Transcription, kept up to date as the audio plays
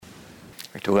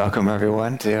I'd like to welcome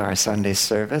everyone to our Sunday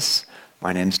service.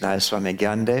 My name is Nayaswami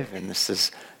Gyandev, and this is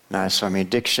Nayaswami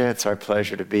Diksha. It's our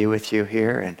pleasure to be with you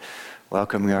here and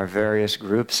welcoming our various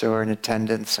groups who are in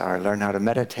attendance, our Learn How to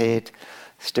Meditate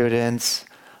students,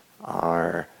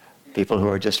 our people who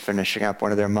are just finishing up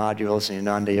one of their modules in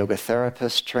Ananda Yoga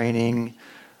Therapist training.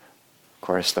 Of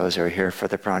course, those who are here for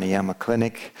the Pranayama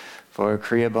Clinic for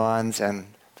Kriya Bonds, and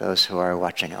those who are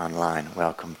watching online.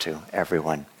 Welcome to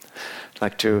everyone. I'd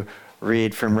like to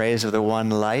read from Rays of the One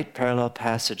Light, parallel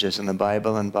passages in the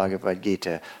Bible and Bhagavad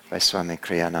Gita by Swami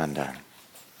Kriyananda.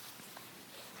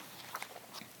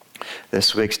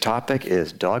 This week's topic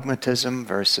is dogmatism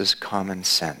versus common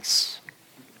sense.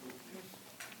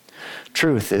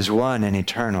 Truth is one and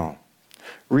eternal.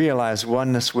 Realize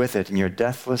oneness with it in your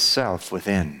deathless self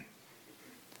within.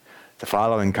 The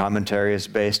following commentary is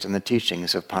based on the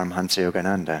teachings of Paramahansa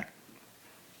Yogananda.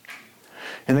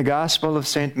 In the Gospel of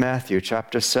St. Matthew,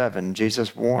 chapter 7,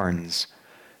 Jesus warns,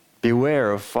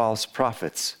 "Beware of false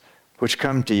prophets, which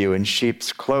come to you in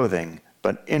sheep's clothing,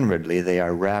 but inwardly they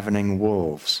are ravening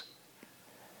wolves.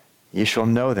 Ye shall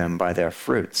know them by their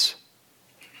fruits.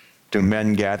 Do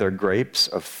men gather grapes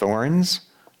of thorns,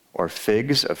 or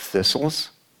figs of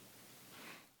thistles?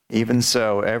 Even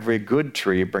so, every good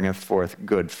tree bringeth forth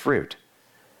good fruit,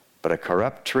 but a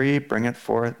corrupt tree bringeth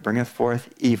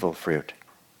forth evil fruit.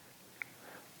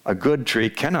 A good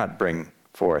tree cannot bring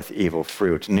forth evil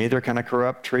fruit, neither can a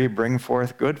corrupt tree bring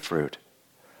forth good fruit.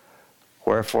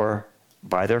 Wherefore,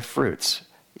 by their fruits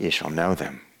ye shall know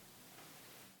them."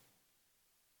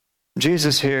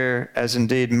 Jesus here, as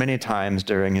indeed many times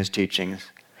during his teachings,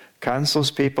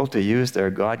 counsels people to use their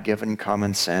God-given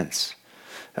common sense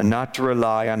and not to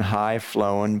rely on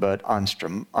high-flown but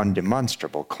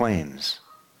undemonstrable claims.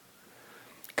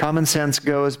 Common sense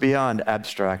goes beyond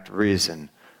abstract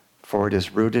reason, for it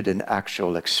is rooted in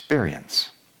actual experience.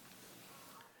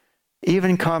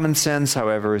 Even common sense,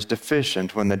 however, is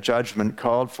deficient when the judgment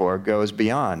called for goes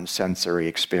beyond sensory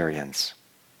experience.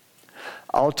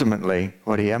 Ultimately,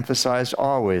 what he emphasized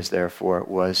always, therefore,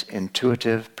 was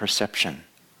intuitive perception.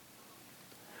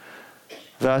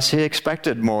 Thus, he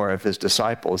expected more of his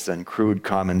disciples than crude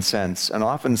common sense, and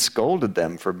often scolded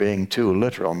them for being too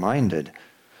literal-minded,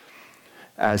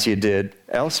 as he did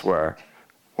elsewhere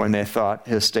when they thought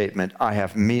his statement, "I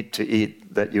have meat to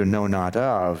eat that you know not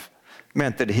of,"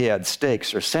 meant that he had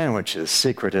steaks or sandwiches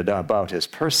secreted about his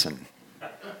person.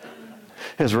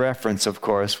 His reference, of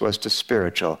course, was to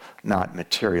spiritual, not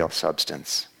material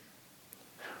substance.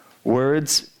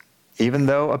 Words, even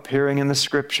though appearing in the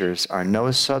scriptures, are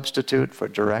no substitute for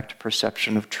direct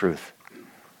perception of truth.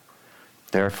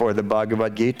 Therefore, the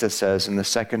Bhagavad Gita says in the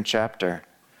 2nd chapter,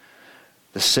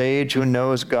 "The sage who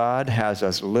knows God has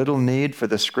as little need for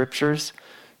the scriptures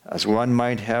as one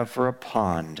might have for a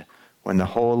pond when the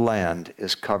whole land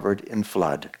is covered in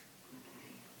flood."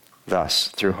 Thus,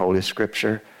 through Holy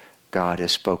Scripture, God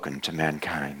has spoken to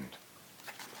mankind.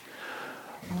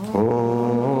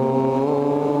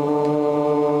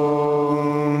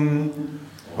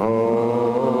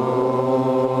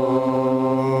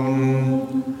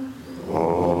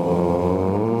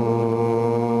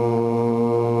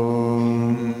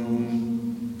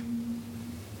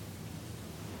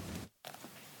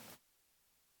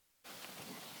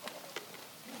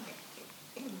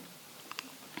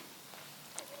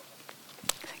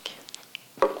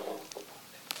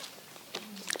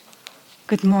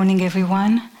 Good morning,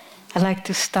 everyone. I'd like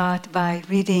to start by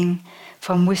reading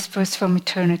from Whispers from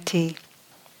Eternity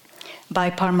by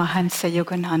Paramahansa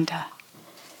Yogananda.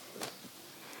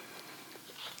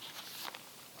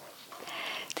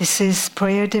 This is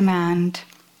prayer demand.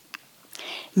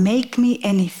 Make me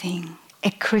anything,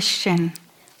 a Christian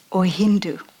or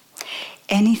Hindu,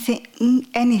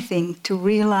 anything to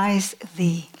realize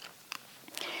thee.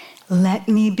 Let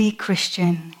me be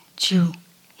Christian, Jew,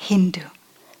 Hindu,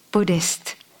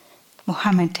 Buddhist,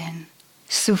 Mohammedan,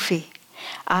 Sufi.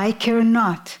 I care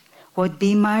not what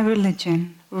be my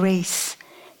religion, race,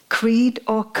 creed,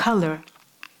 or color,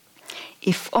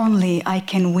 if only I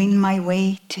can win my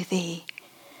way to thee.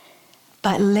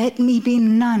 But let me be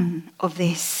none of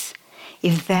this,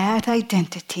 if that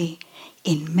identity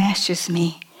enmeshes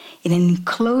me in an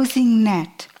enclosing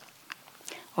net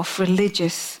of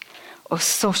religious or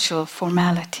social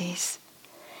formalities.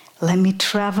 Let me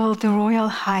travel the royal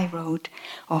high road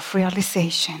of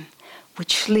realization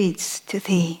which leads to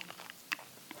thee.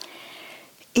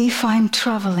 If I'm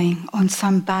traveling on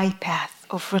some bypath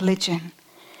of religion,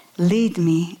 lead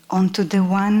me onto the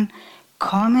one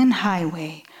common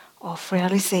highway of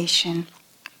realization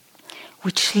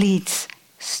which leads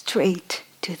straight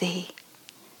to thee.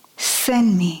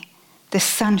 Send me the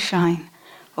sunshine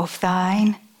of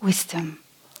thine wisdom,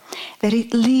 that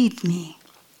it lead me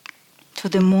to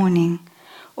the morning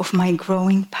of my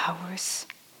growing powers,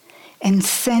 and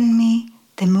send me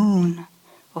the moon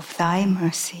of thy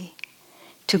mercy,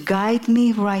 to guide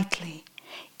me rightly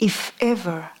if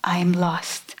ever I am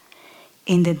lost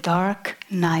in the dark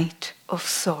night of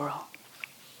sorrow.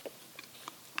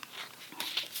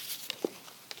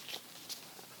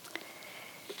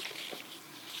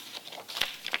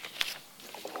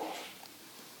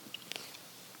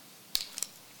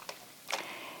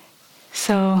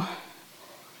 So,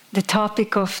 the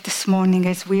topic of this morning,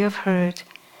 as we have heard,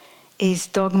 is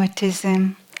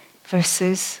dogmatism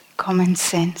versus common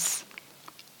sense.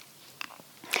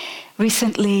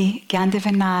 Recently, Gyandev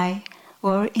and I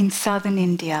were in southern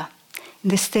India,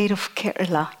 in the state of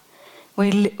Kerala,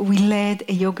 where we led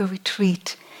a yoga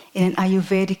retreat in an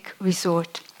Ayurvedic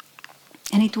resort.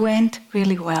 And it went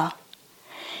really well.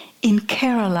 In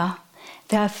Kerala,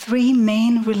 there are three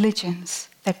main religions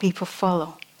that people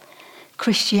follow: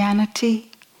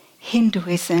 Christianity,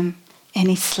 Hinduism, and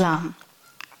Islam.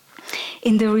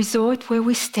 In the resort where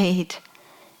we stayed,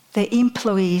 the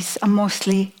employees are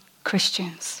mostly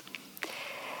Christians.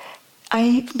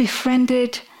 I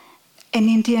befriended an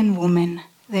Indian woman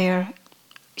there.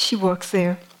 She works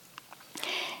there.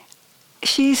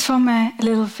 She's from a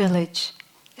little village,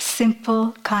 a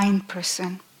simple, kind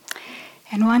person.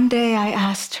 And one day I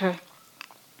asked her,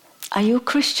 "Are you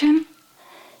Christian?"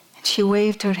 And she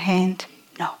waved her hand,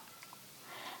 "No."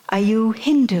 "Are you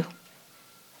Hindu?"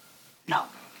 "No."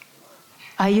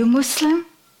 "Are you Muslim?"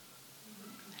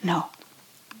 "No."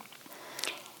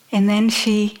 And then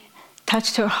she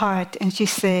touched her heart and she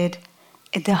said,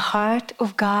 "At the heart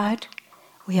of God,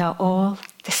 we are all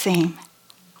the same."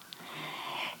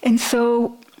 And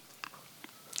so,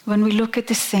 when we look at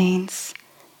the saints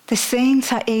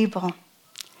are able,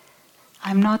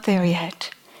 I'm not there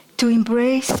yet, to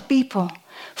embrace people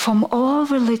from all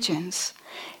religions,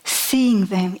 seeing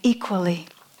them equally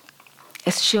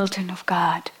as children of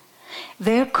God.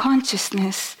 Their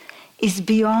consciousness is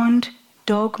beyond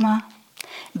dogma,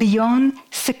 beyond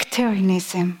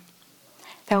sectarianism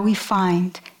that we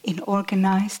find in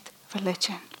organized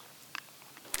religion.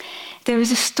 There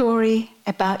is a story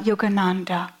about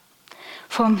Yogananda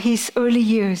from his early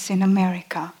years in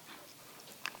America.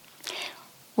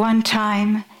 One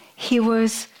time he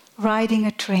was riding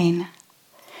a train.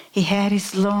 He had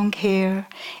his long hair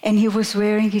and he was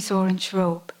wearing his orange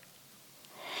robe.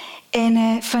 And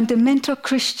a fundamental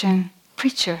Christian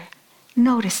preacher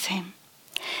noticed him.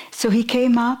 So he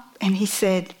came up and he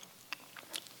said,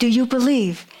 "Do you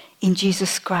believe in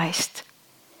Jesus Christ?"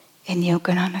 And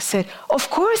Yogananda said, "Of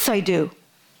course I do."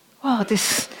 Well,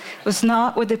 this was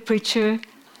not what the preacher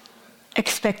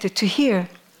expected to hear.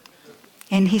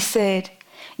 And he said,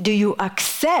 "Do you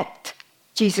accept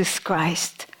Jesus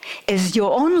Christ as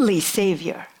your only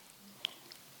Savior?"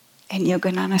 And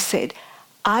Yogananda said,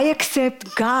 "I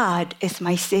accept God as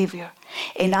my Savior,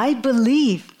 and I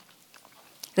believe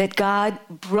that God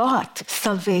brought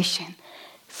salvation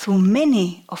through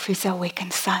many of his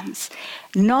awakened sons,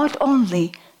 not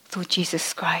only through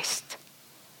Jesus Christ."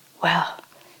 Well,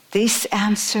 this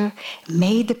answer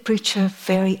made the preacher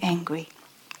very angry.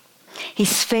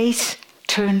 His face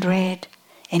turned red,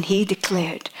 and he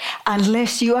declared,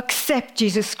 "Unless you accept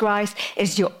Jesus Christ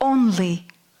as your only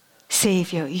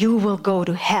Savior, you will go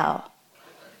to hell."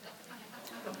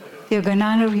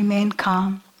 Yogananda remained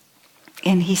calm,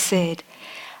 and he said,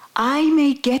 "I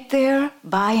may get there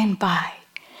by and by,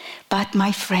 but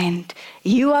my friend,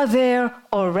 you are there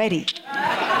already."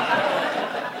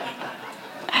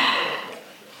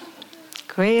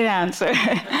 Great answer.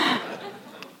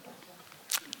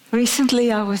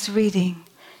 Recently I was reading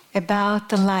about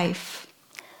the life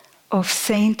of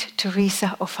Saint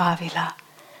Teresa of Avila,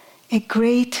 a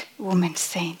great woman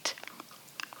saint.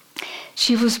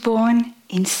 She was born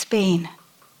in Spain,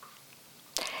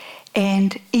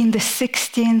 and in the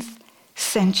 16th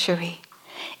century,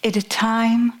 at a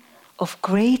time of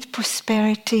great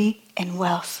prosperity and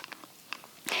wealth,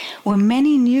 where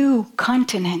many new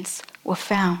continents were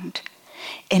found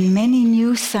and many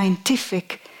new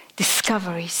scientific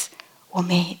discoveries were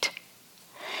made.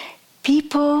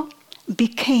 People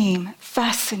became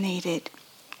fascinated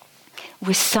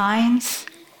with science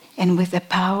and with the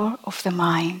power of the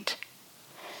mind.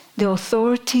 The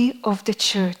authority of the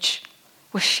church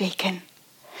was shaken,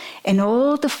 and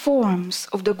all the forms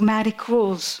of dogmatic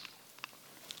rules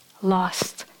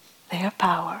lost their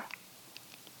power.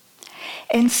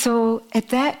 And so at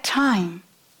that time,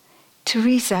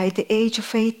 Teresa, at the age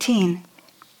of 18,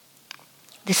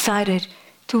 decided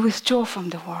to withdraw from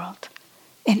the world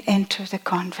and enter the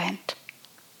convent.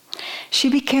 She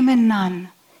became a nun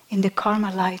in the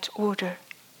Carmelite order,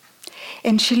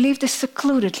 and she lived a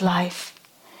secluded life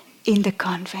in the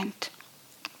convent,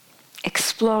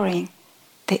 exploring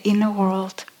the inner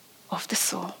world of the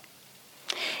soul.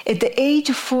 At the age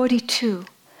of 42,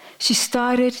 she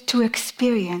started to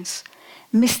experience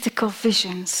mystical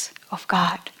visions of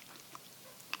God.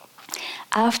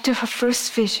 After her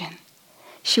first vision,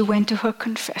 she went to her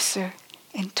confessor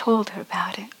and told her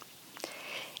about it.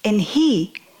 And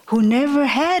he, who never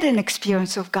had an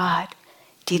experience of God,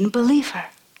 didn't believe her.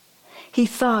 He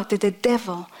thought that the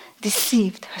devil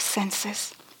deceived her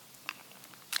senses.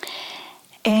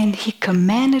 And he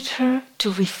commanded her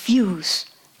to refuse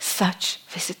such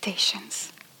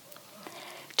visitations.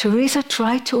 Teresa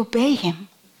tried to obey him,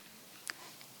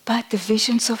 but the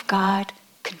visions of God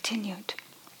continued.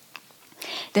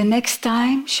 The next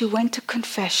time she went to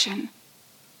confession,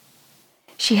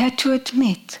 she had to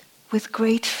admit with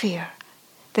great fear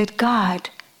that God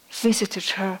visited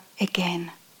her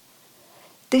again.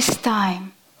 This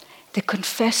time, the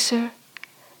confessor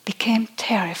became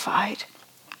terrified.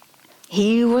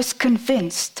 He was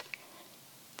convinced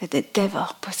that the devil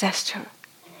possessed her,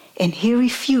 and he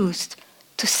refused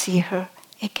to see her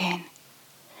again.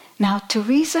 Now,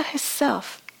 Teresa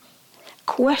herself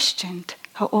questioned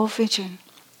her own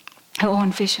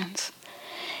visions,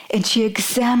 and she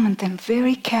examined them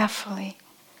very carefully,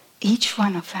 each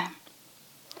one of them.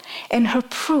 And her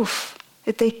proof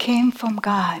that they came from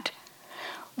God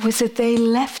was that they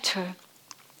left her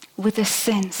with a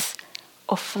sense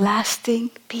of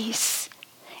lasting peace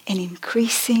and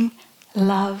increasing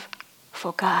love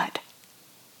for God.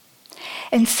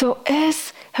 And so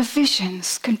as her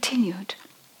visions continued,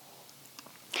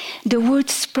 the word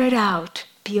spread out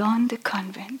beyond the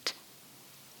convent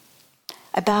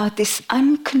about this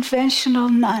unconventional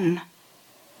nun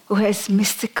who has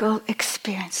mystical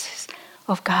experiences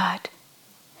of God.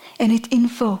 And it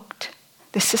invoked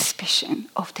the suspicion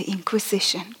of the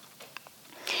Inquisition.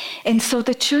 And so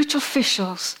the church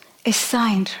officials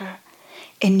assigned her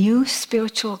a new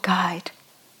spiritual guide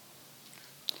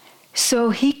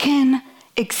so he can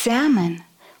examine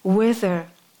whether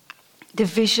the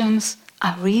visions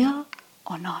are real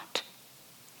or not.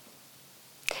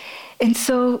 And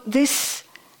so this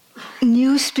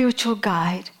new spiritual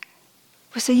guide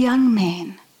was a young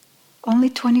man, only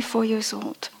 24 years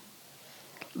old.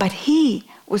 But he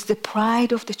was the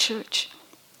pride of the church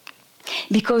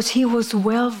because he was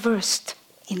well versed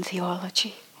in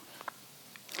theology.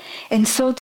 And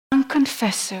so the young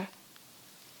confessor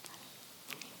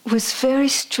was very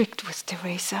strict with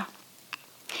Teresa.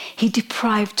 He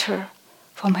deprived her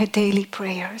from her daily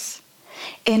prayers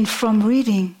and from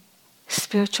reading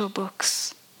spiritual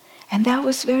books. And that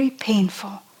was very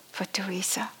painful for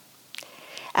Teresa.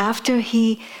 After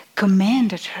he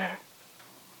commanded her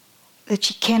that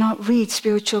she cannot read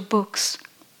spiritual books,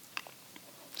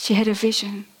 she had a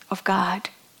vision of God,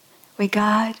 where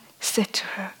God said to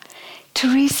her,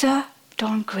 "Teresa,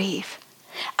 don't grieve.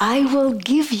 I will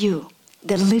give you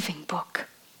the living book."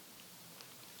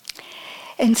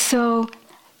 And so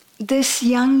this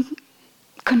young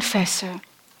confessor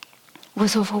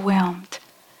was overwhelmed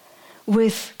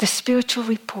with the spiritual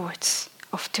reports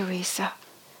of Teresa,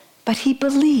 but he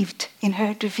believed in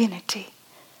her divinity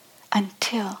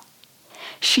until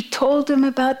she told him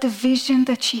about the vision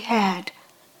that she had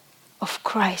of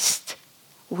Christ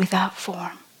without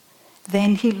form.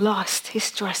 Then he lost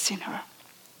his trust in her.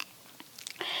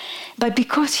 But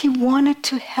because he wanted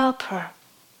to help her,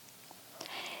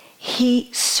 he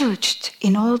searched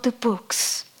in all the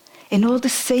books, in all the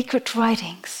sacred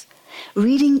writings,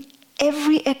 reading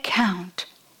every account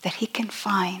that he can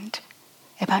find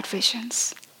about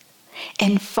visions.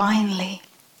 And finally,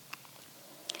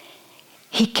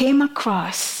 he came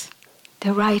across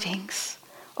the writings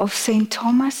of St.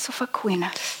 Thomas of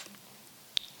Aquinas,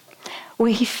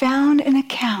 where he found an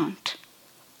account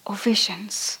of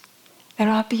visions that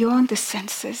are beyond the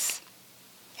senses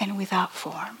and without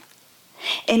form.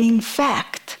 And in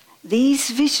fact, these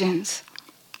visions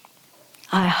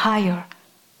are higher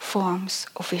forms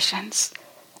of visions,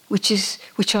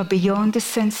 which are beyond the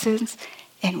senses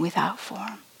and without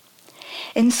form.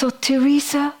 And so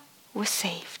Teresa was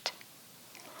saved.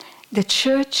 The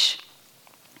Church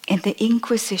and the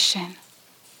Inquisition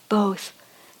both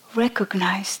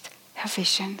recognized her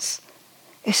visions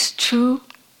as true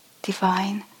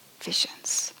divine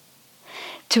visions.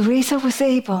 Teresa was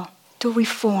able to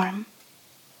reform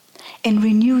and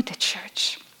renew the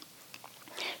Church.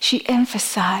 She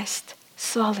emphasized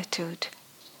solitude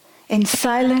and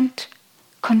silent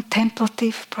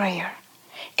contemplative prayer.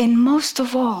 And most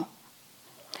of all,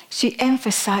 she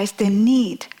emphasized the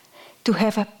need to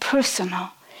have a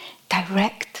personal,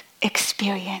 direct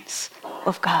experience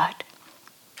of God.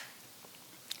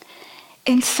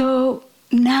 And so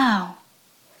now,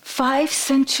 5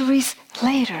 centuries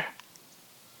later,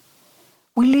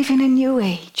 we live in a new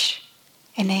age,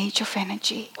 an age of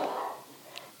energy.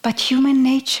 But human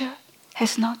nature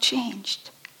has not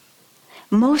changed.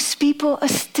 Most people are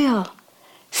still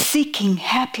seeking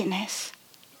happiness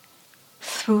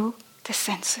through the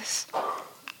senses.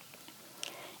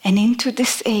 And into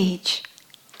this age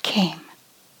came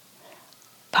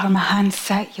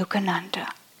Paramahansa Yogananda.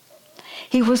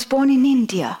 He was born in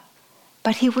India,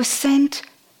 but he was sent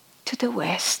to the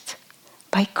West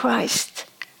by Christ,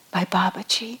 by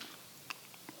Babaji.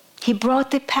 He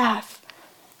brought the path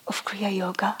of Kriya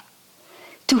Yoga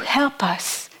to help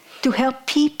us, to help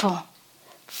people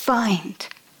find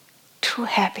true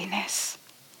happiness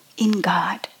in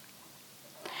God.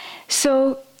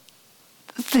 So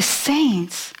the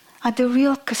saints are the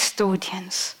real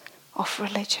custodians of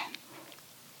religion.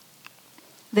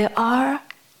 They are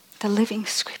the living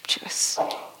scriptures.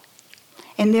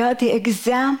 And they are the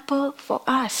example for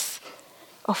us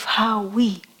of how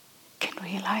we can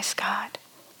realize God.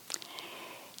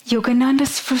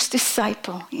 Yogananda's first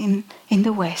disciple in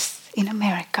the West, in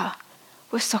America,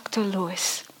 was Dr.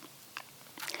 Lewis.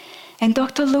 And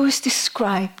Dr. Lewis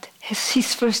described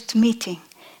his first meeting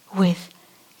with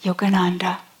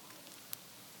Yogananda.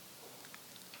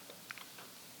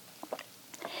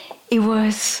 It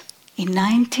was in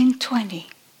 1920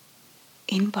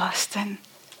 in Boston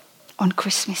on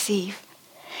Christmas Eve.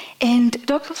 And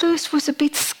Dr. Lewis was a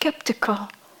bit skeptical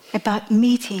about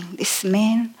meeting this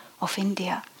man of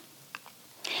India.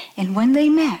 And when they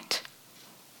met,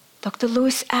 Dr.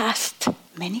 Lewis asked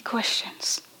many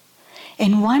questions.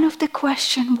 And one of the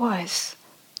questions was,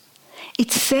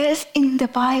 it says in the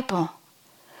Bible,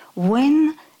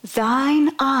 when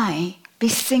thine eye be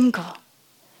single,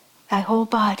 thy whole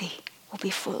body will be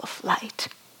full of light.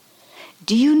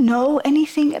 Do you know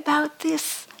anything about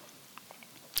this?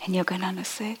 And Yogananda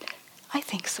said, I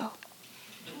think so.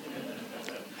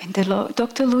 And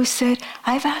Dr. Lewis said,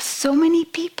 I've asked so many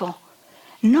people.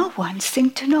 No one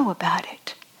seemed to know about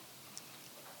it.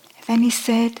 And then he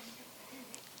said,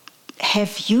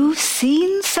 have you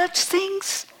seen such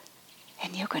things?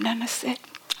 And Yogananda said,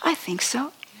 I think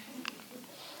so.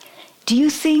 Do you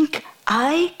think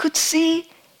I could see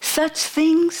such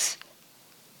things?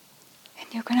 And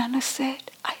Yogananda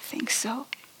said, I think so.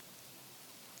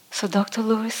 So Dr.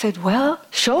 Lewis said, well,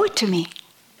 show it to me.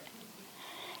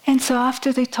 And so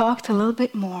after they talked a little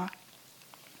bit more,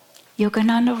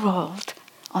 Yogananda rolled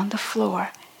on the floor,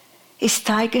 his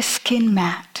tiger skin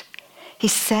mat. He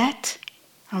sat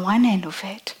on one end of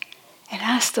it and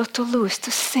asked Dr. Lewis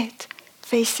to sit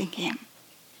facing him.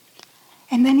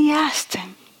 And then he asked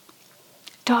him,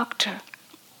 Doctor,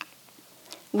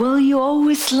 will you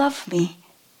always love me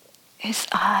as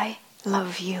I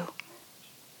love you?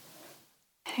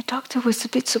 And the doctor was a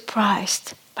bit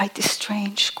surprised by this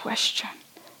strange question.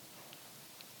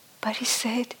 But he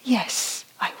said, yes,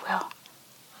 I will.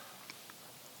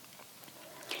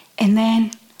 And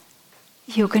then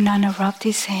Yogananda rubbed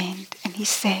his hand and he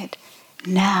said,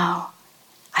 now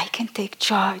I can take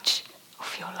charge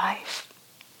of your life.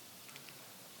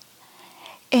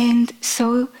 And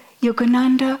so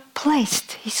Yogananda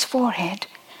placed his forehead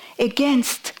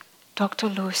against Dr.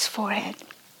 Lewis' forehead.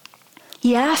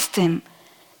 He asked him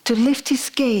to lift his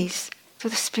gaze to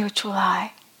the spiritual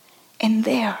eye. And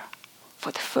there,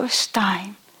 for the first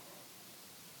time,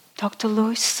 Dr.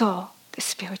 Lewis saw the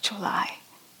spiritual eye.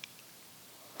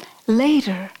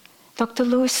 Later, Dr.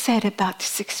 Lewis said about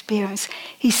this experience,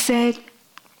 he said,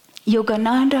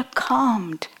 Yogananda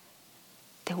calmed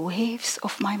the waves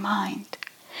of my mind.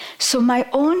 So my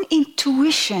own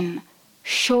intuition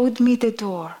showed me the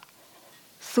door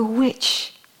through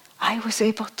which I was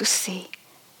able to see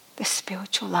the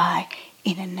spiritual eye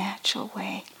in a natural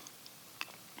way.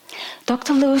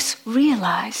 Dr. Lewis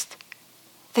realized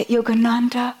that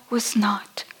Yogananda was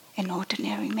not an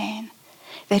ordinary man,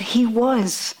 that he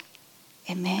was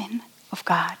a man of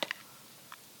God.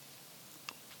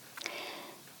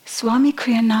 Swami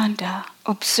Kriyananda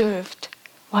observed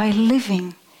while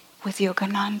living with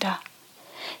Yogananda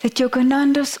that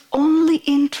Yogananda's only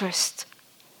interest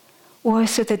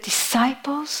was that the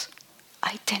disciples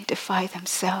identify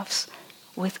themselves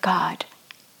with God.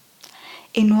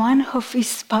 In one of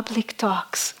his public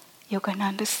talks,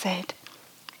 Yogananda said,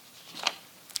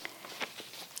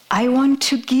 I want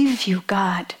to give you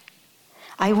God.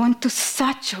 I want to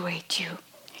saturate you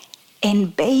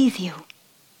and bathe you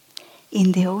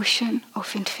in the ocean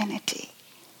of infinity.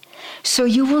 So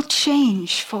you will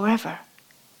change forever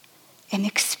and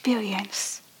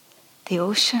experience the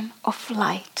ocean of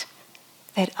light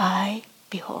that I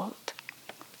behold.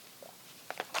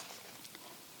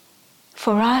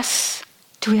 For us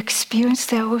to experience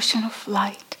the ocean of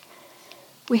light,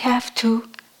 we have to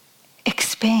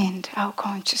expand our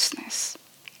consciousness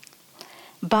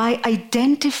by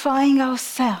identifying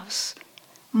ourselves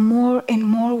more and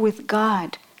more with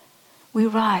God. We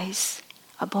rise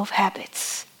above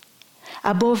habits,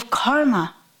 above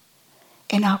karma,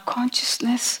 and our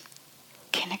consciousness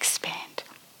can expand.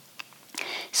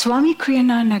 Swami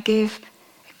Kriyananda gave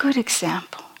a good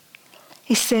example.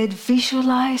 He said,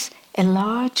 visualize a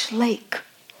large lake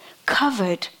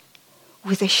covered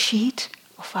with a sheet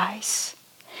of ice.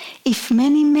 If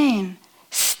many men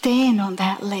stand on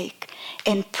that lake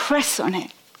and press on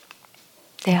it,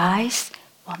 the ice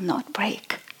will not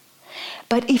break.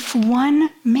 But if one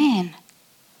man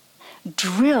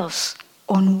drills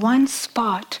on one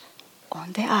spot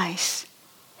on the ice,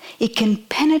 it can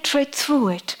penetrate through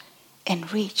it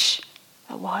and reach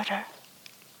the water.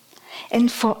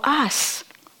 And for us,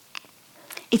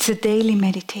 it's a daily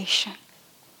meditation.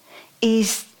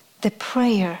 Is the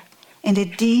prayer and the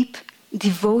deep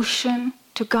devotion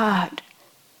to God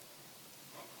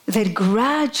that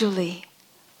gradually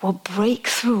will break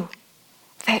through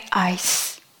that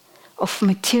ice of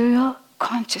material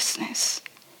consciousness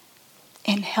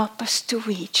and help us to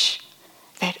reach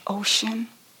that ocean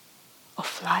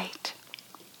of light.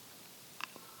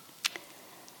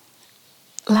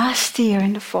 Last year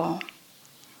in the fall,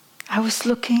 I was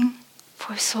looking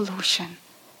for a solution.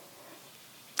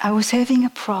 I was having a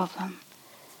problem.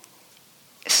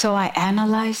 So I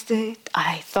analyzed it,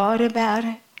 I thought about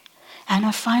it, and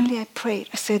I prayed.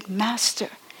 I said, Master,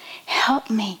 help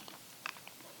me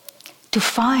to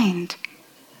find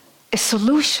a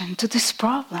solution to this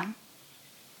problem.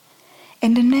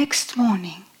 And the next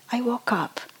morning, I woke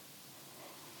up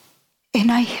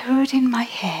and I heard in my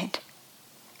head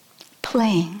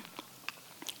playing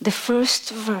the first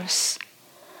verse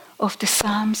of the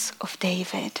Psalms of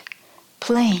David,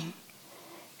 playing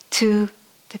to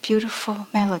the beautiful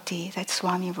melody that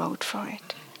Swami wrote for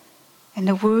it. And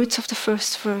the words of the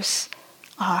first verse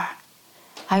are,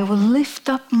 I will lift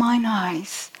up mine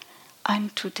eyes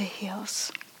unto the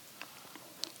hills,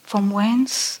 from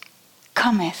whence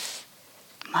cometh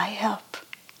my help.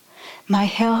 My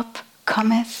help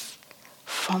cometh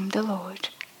from the Lord,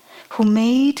 who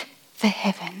made the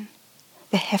heavens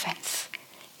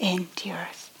and the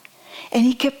earth. And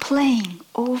he kept playing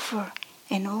over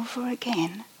and over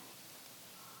again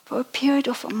for a period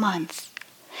of a month.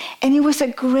 And it was a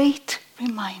great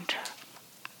reminder.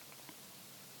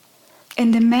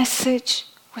 And the message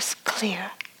was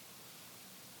clear.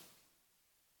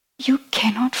 You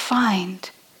cannot find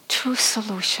true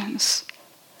solutions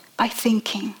by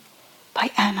thinking,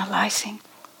 by analyzing,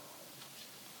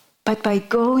 but by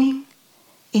going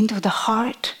into the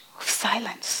heart of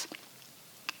silence,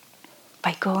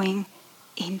 by going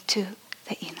into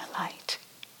the inner light.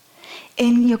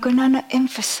 And Yogananda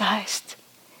emphasized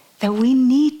that we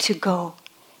need to go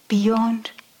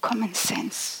beyond common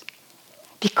sense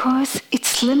because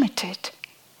it's limited,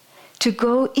 to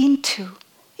go into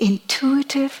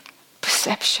intuitive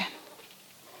perception,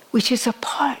 which is a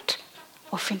part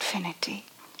of infinity.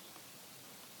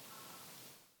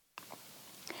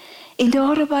 In the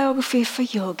autobiography of a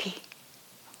yogi,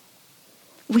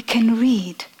 we can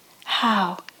read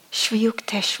how Sri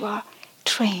Yukteswar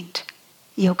trained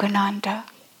Yogananda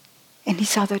and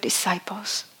his other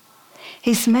disciples.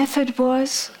 His method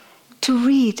was to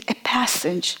read a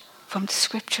passage from the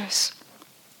scriptures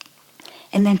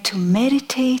and then to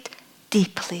meditate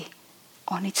deeply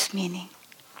on its meaning.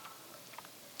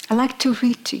 I'd like to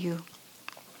read to you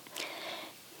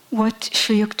what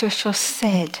Sri Yukteswar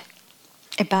said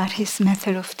about his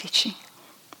method of teaching.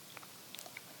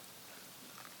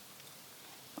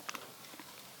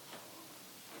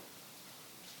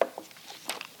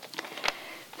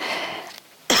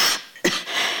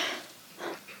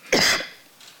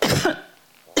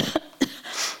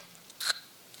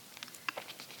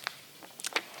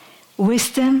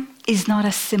 Wisdom is not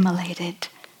assimilated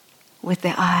with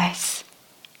the eyes,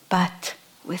 but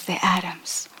with the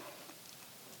atoms.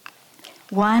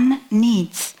 One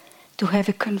needs to have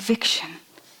a conviction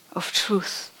of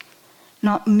truth,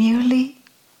 not merely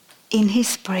in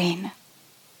his brain,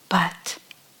 but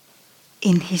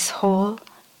in his whole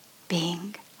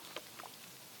being.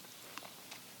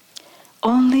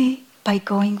 Only by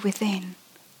going within,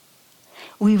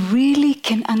 we really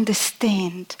can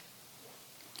understand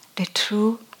the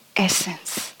true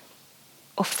essence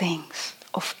of things,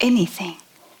 of anything.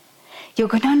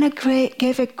 Yogananda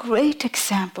gave a great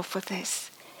example for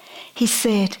this. He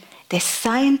said, the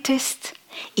scientist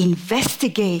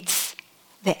investigates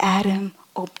the atom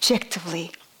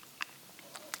objectively,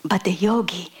 but the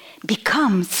yogi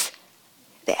becomes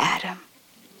the atom.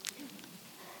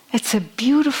 It's a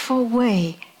beautiful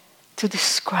way to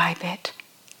describe it.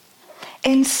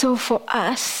 And so for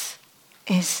us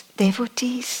as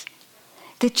devotees,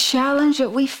 the challenge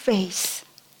that we face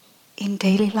in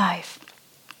daily life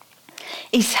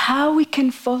is how we can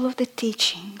follow the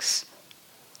teachings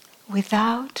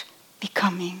without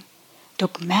becoming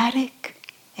dogmatic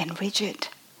and rigid.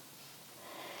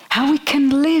 How we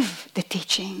can live the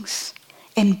teachings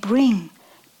and bring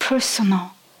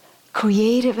personal,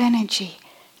 creative energy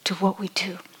to what we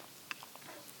do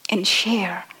and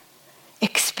share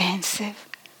expansive,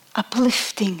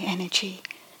 uplifting energy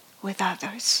with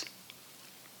others.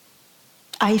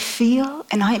 I feel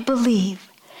and I believe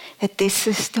that this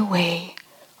is the way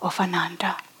of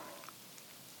Ananda.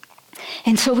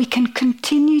 And so we can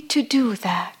continue to do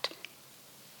that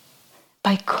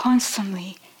by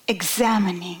constantly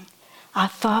examining our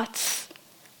thoughts,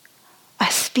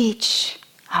 our speech,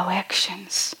 our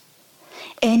actions,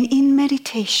 and in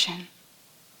meditation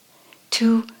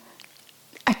to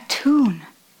attune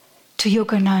to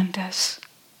Yogananda's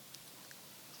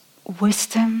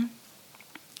wisdom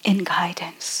and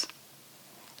guidance.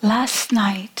 Last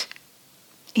night,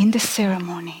 in the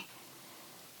ceremony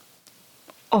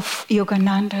of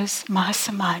Yogananda's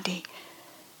Mahasamadhi,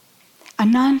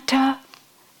 Ananta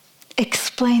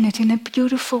explained it in a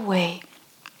beautiful way.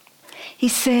 He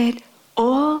said,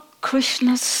 all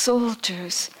Krishna's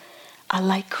soldiers are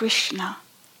like Krishna.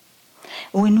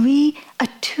 When we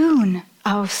attune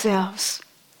ourselves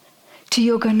to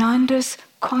Yogananda's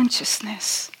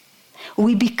consciousness,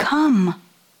 we become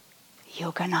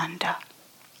Yogananda.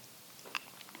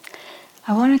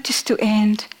 I wanted just to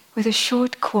end with a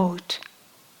short quote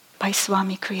by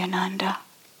Swami Kriyananda.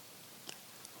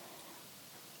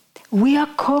 We are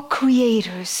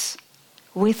co-creators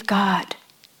with God.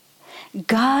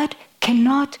 God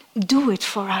cannot do it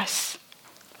for us,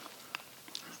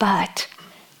 but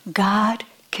God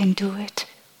can do it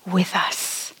with us.